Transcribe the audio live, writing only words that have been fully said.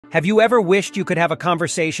Have you ever wished you could have a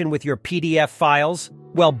conversation with your PDF files?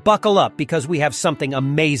 Well, buckle up because we have something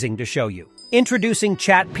amazing to show you. Introducing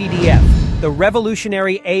ChatPDF, the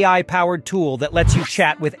revolutionary AI-powered tool that lets you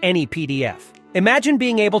chat with any PDF. Imagine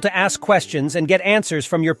being able to ask questions and get answers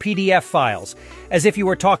from your PDF files, as if you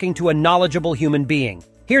were talking to a knowledgeable human being.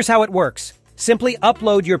 Here's how it works. Simply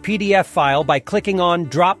upload your PDF file by clicking on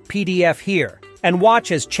Drop PDF here, and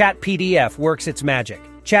watch as ChatPDF works its magic.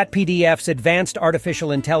 ChatPDF's advanced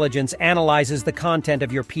artificial intelligence analyzes the content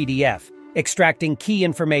of your PDF, extracting key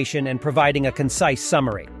information and providing a concise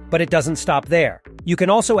summary. But it doesn't stop there. You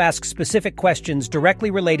can also ask specific questions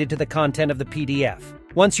directly related to the content of the PDF.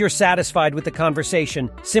 Once you're satisfied with the conversation,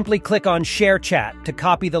 simply click on Share Chat to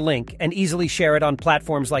copy the link and easily share it on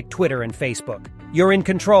platforms like Twitter and Facebook. You're in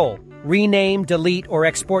control. Rename, delete, or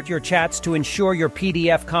export your chats to ensure your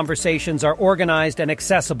PDF conversations are organized and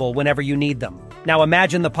accessible whenever you need them. Now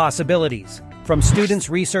imagine the possibilities. From students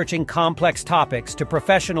researching complex topics to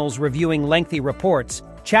professionals reviewing lengthy reports,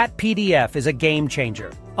 ChatPDF is a game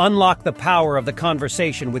changer. Unlock the power of the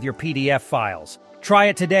conversation with your PDF files. Try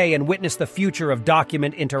it today and witness the future of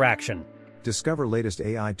document interaction. Discover latest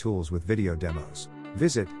AI tools with video demos.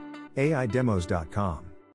 Visit aidemos.com.